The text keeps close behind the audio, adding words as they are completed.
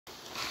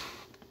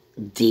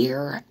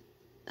Dear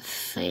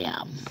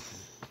fam,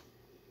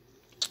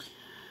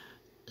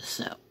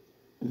 so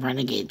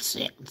Renegade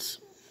stands.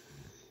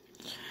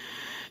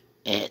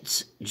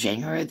 It's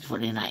January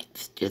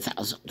 29th,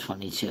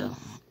 2022,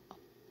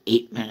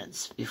 8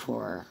 minutes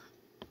before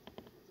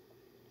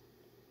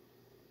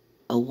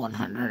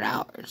 100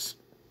 hours.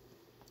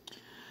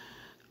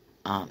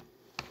 I'm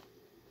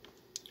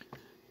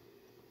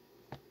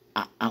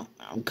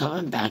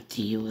coming back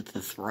to you with a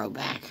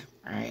throwback,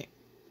 right?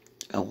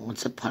 A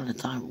once upon a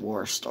time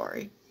war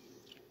story.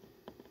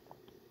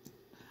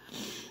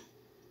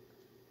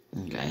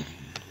 Okay.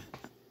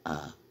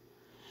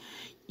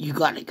 You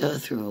gotta go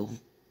through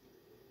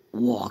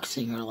walks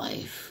in your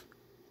life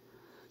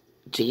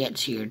to get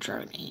to your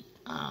journey.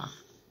 A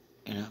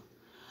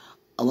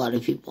lot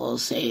of people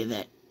say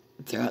that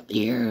throughout the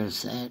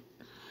years that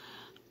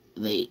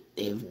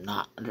they've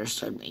not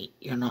understood me.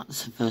 You're not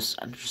supposed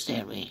to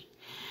understand me.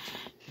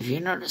 If you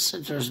notice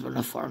that there's been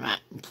a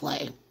format in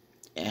play,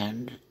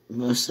 and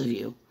most of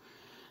you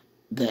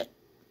that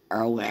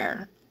are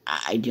aware,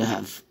 I do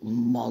have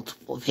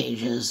multiple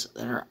pages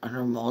that are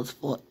under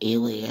multiple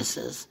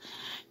aliases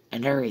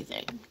and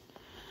everything.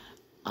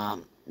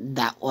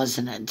 That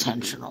wasn't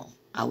intentional.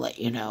 I'll let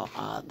you know.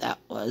 That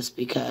was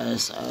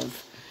because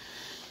of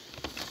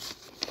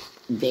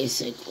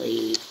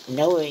basically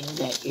knowing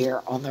that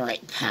you're on the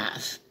right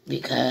path,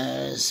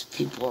 because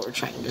people were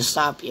trying to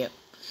stop you.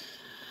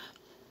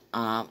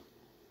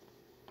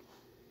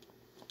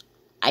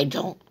 I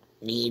don't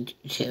need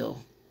to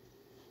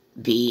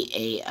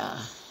be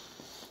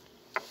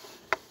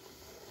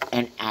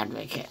an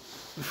advocate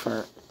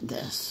for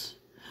this.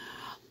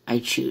 I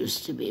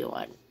choose to be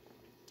one.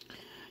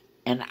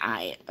 And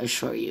I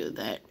assure you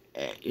that,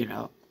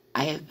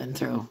 I have been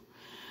through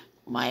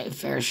my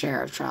fair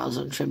share of trials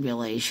and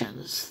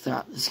tribulations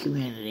throughout this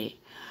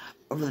community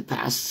over the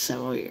past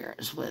several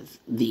years with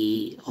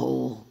the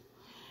whole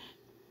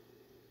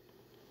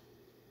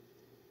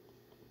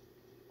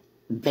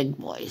big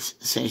boys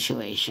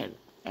situation.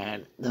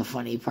 And the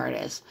funny part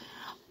is,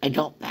 I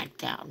don't back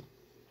down.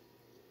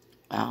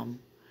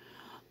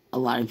 A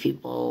lot of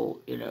people,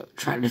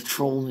 try to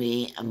troll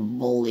me and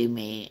bully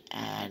me,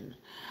 and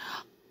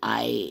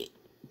I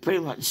pretty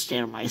much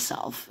stand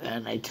myself,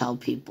 and I tell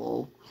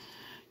people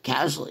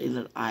casually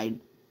that I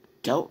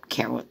don't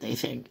care what they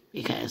think,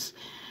 because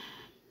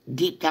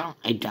deep down,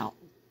 I don't.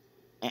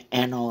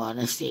 In all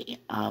honesty,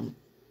 I'm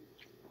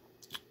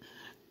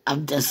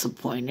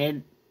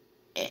disappointed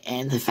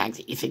in the fact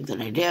that you think that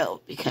I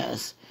do,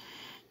 because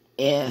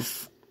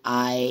if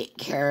I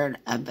cared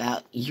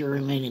about you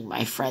remaining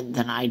my friend,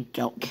 then I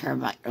don't care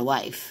about your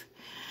life,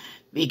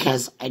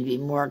 because I'd be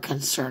more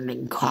concerned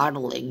in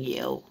coddling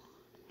you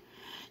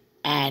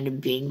and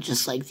being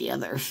just like the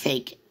other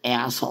fake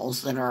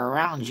assholes that are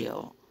around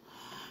you.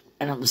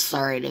 And I'm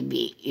sorry to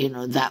be,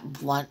 that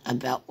blunt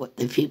about what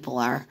the people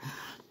are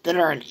that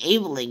are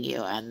enabling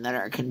you and that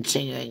are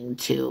continuing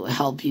to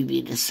help you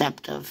be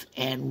deceptive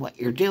in what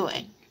you're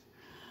doing.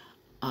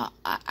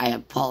 I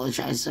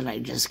apologize that I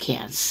just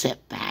can't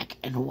sit back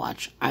and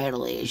watch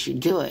idly as you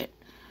do it.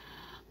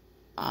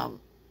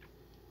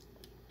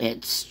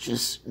 It's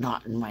just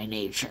not in my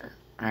nature,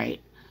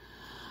 right?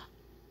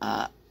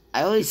 I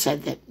always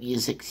said that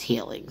music's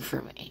healing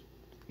for me,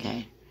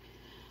 okay?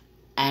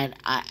 And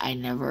I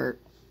never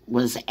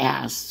was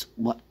asked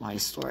what my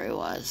story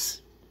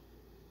was.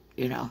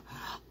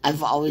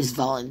 I've always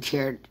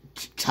volunteered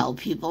to tell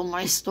people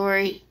my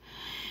story,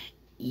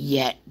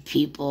 yet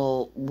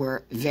people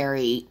were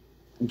very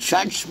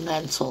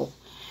judgmental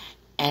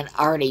and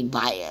already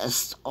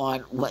biased on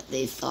what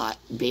they thought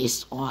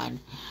based on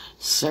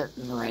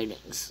certain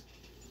writings.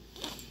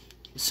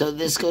 So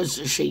this goes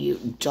to show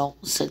you,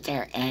 don't sit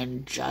there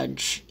and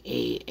judge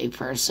a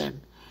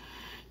person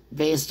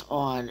based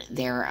on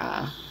their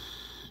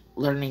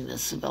learning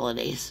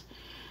disabilities,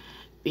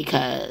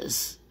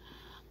 because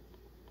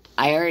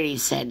I already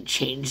said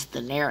change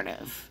the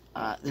narrative.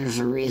 There's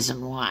a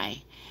reason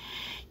why.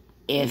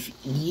 If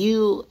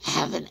you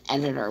have an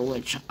editor,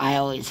 which I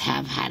always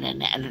have had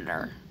an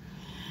editor,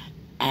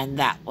 and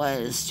that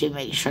was to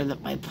make sure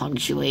that my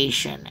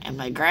punctuation and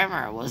my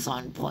grammar was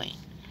on point.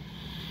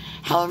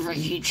 However,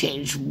 if you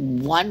change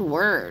one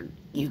word,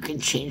 you can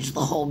change the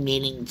whole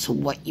meaning to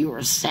what you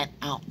were sent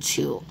out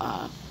to.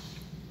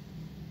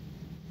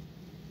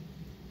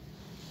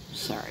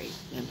 Sorry,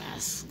 the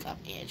mask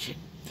got me itching.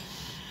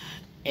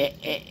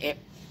 It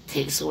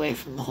takes away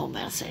from the whole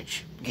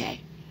message,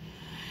 okay?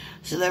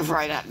 So therefore,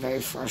 I got very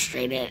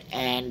frustrated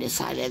and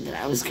decided that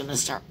I was going to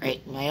start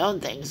writing my own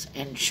things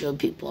and show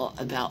people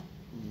about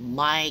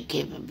my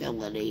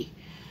capability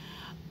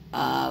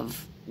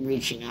of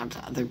reaching out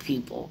to other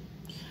people.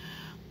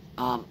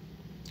 A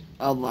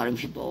lot of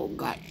people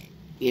got,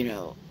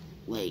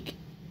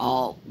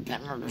 all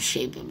bent out of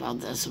shape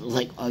about this. It was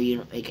like, oh, you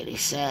don't make any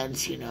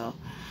sense,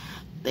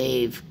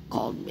 They've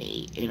called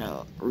me,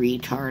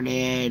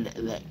 retarded,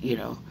 that,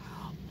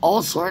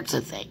 all sorts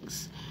of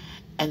things.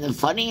 And the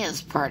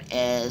funniest part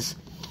is,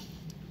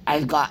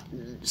 I've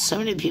gotten so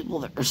many people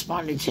that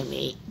responded to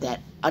me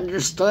that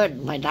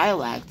understood my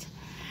dialect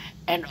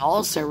and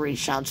also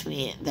reached out to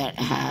me that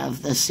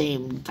have the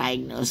same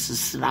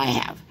diagnosis that I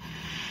have,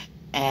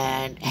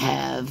 and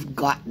have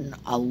gotten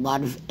a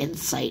lot of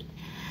insight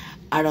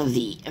out of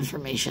the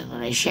information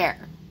that I share.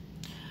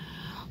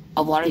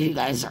 A lot of you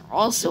guys are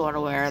also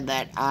unaware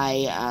that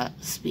I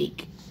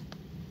speak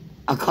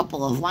a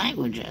couple of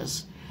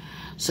languages.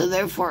 So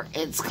therefore,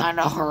 it's kind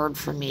of hard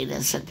for me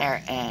to sit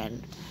there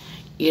and,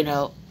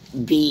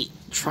 be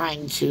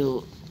trying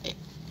to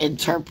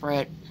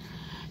interpret,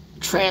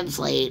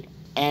 translate,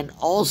 and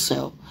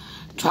also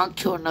talk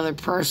to another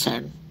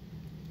person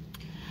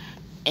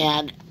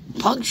and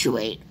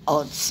punctuate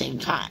all at the same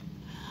time.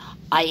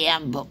 I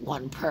am but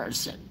one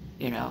person.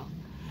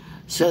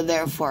 So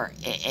therefore,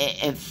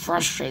 it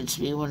frustrates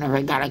me whenever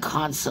I gotta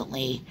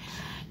constantly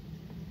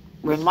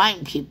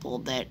remind people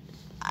that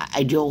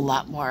I do a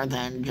lot more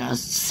than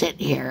just sit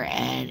here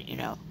and,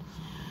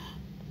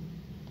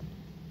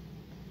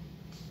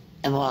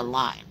 am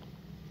online.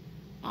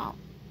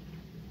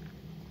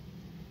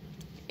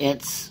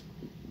 It's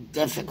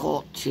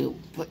difficult to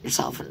put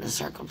yourself into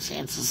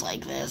circumstances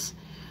like this,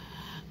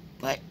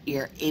 but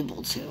you're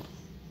able to.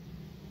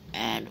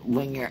 And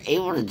when you're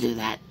able to do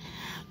that,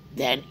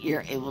 then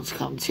you're able to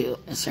come to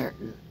a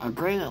certain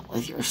agreement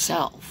with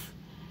yourself,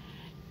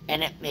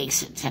 and it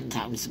makes it 10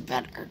 times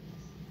better.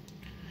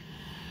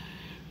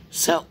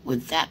 So,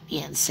 with that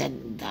being said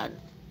and done,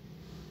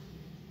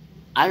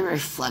 I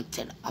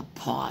reflected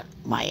upon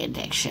my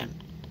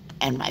addiction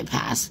and my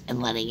past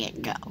and letting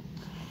it go.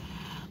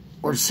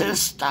 We're so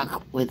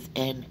stuck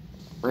within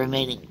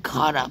remaining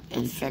caught up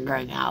in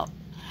figuring out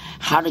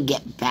how to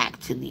get back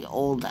to the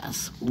old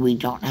us. We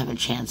don't have a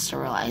chance to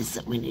realize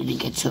that we need to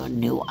get to a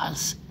new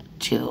us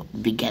to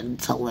begin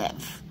to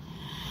live.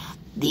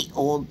 The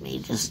old me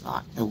does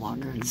not no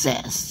longer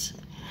exist.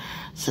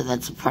 So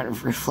that's a part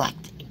of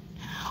reflecting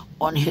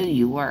on who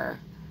you were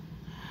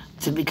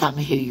to become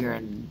who you're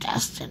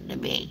destined to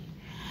be.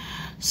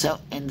 So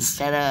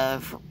instead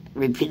of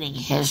repeating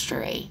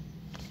history,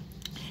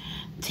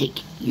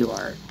 take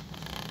your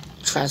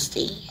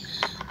trusty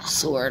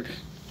sword,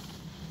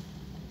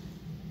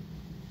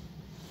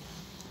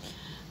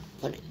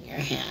 put it in your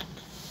hand,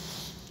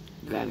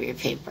 grab your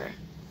paper,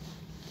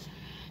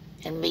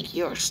 and make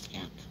your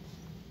stand.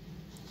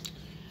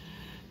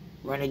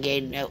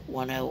 Renegade Note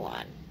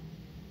 101.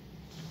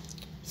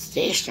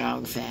 Stay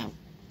strong, fam.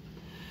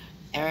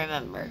 And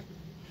remember,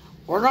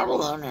 we're not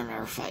alone in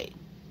our fight.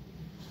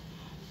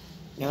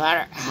 No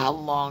matter how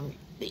long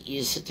that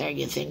you sit there and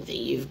you think that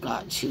you've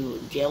got to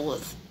deal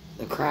with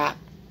the crap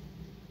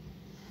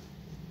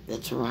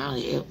that's around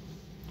you,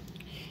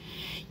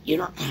 you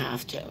don't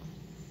have to.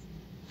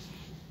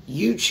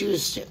 You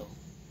choose to.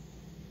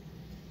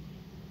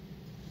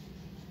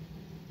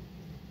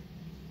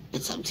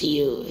 It's up to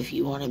you if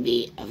you want to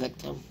be a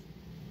victim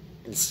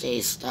and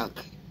stay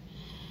stuck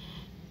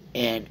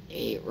in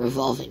a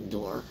revolving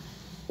door,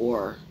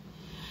 or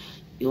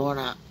you want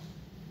to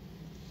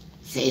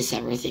face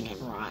everything and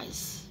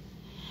rise.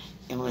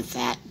 And with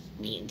that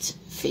means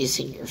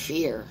facing your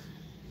fear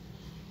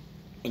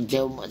and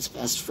doing what's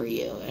best for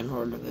you in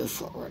order to move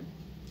forward.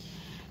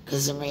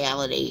 Because in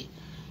reality,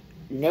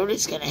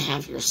 nobody's going to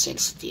have your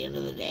six at the end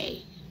of the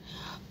day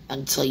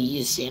until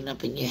you stand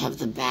up and you have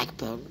the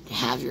backbone to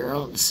have your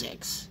own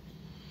six.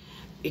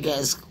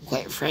 Because,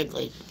 quite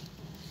frankly,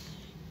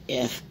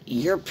 if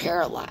you're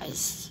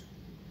paralyzed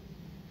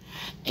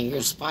and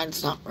your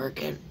spine's not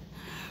working,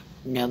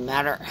 no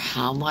matter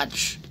how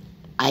much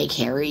I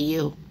carry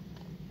you,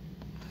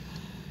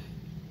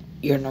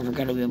 you're never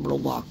going to be able to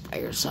walk by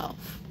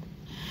yourself.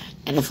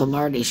 And if I'm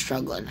already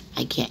struggling,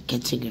 I can't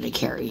continue to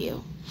carry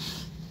you.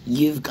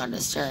 You've got to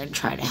start and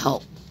try to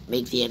help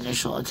make the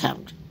initial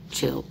attempt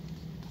to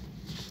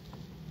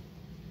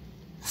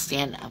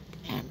stand up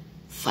and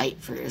fight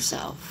for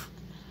yourself.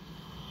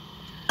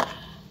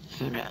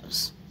 Who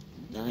knows?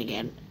 Then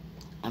again,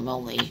 I'm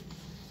only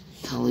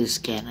a loose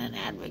cannon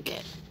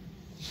advocate.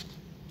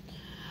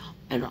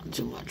 I don't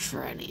do much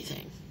for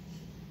anything.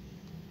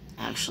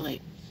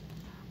 Actually,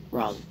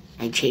 wrong.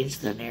 I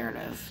changed the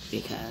narrative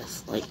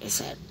because, like I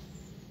said,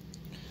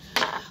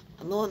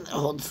 I'm the one that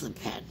holds the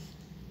pen,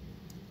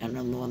 and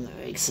I'm the one that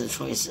makes the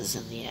choices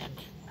in the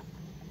end.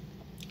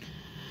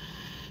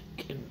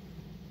 You can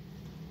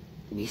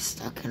be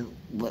stuck in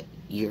what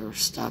you're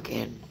stuck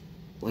in,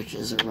 which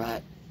is a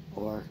rut,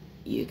 or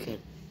you could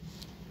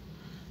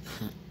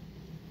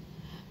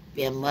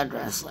be a mud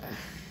wrestler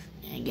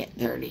and get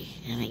dirty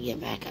and then get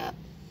back up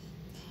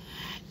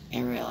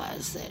and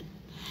realize that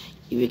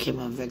you became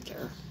a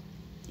victor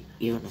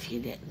even if you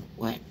didn't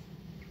win,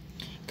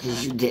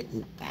 because you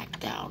didn't back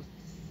down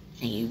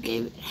and you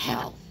gave it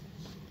hell.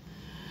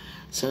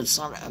 So it's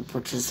not a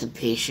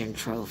participation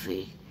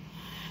trophy.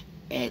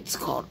 It's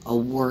called a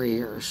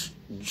warrior's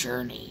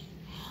journey,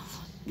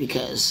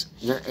 because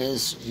there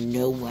is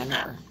no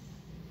winner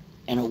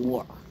in a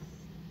war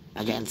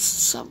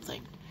against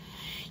something.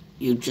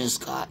 You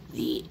just got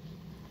the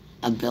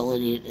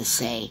ability to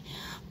say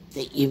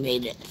that you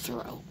made it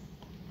through.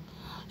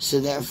 So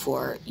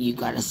therefore, you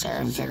got to start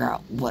and figure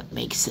out what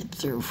makes it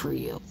through for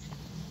you.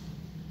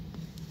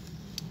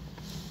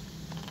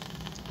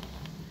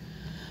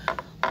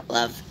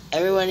 Love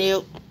every one of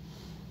you.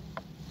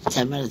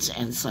 10 minutes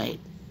insight.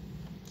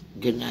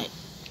 Good night.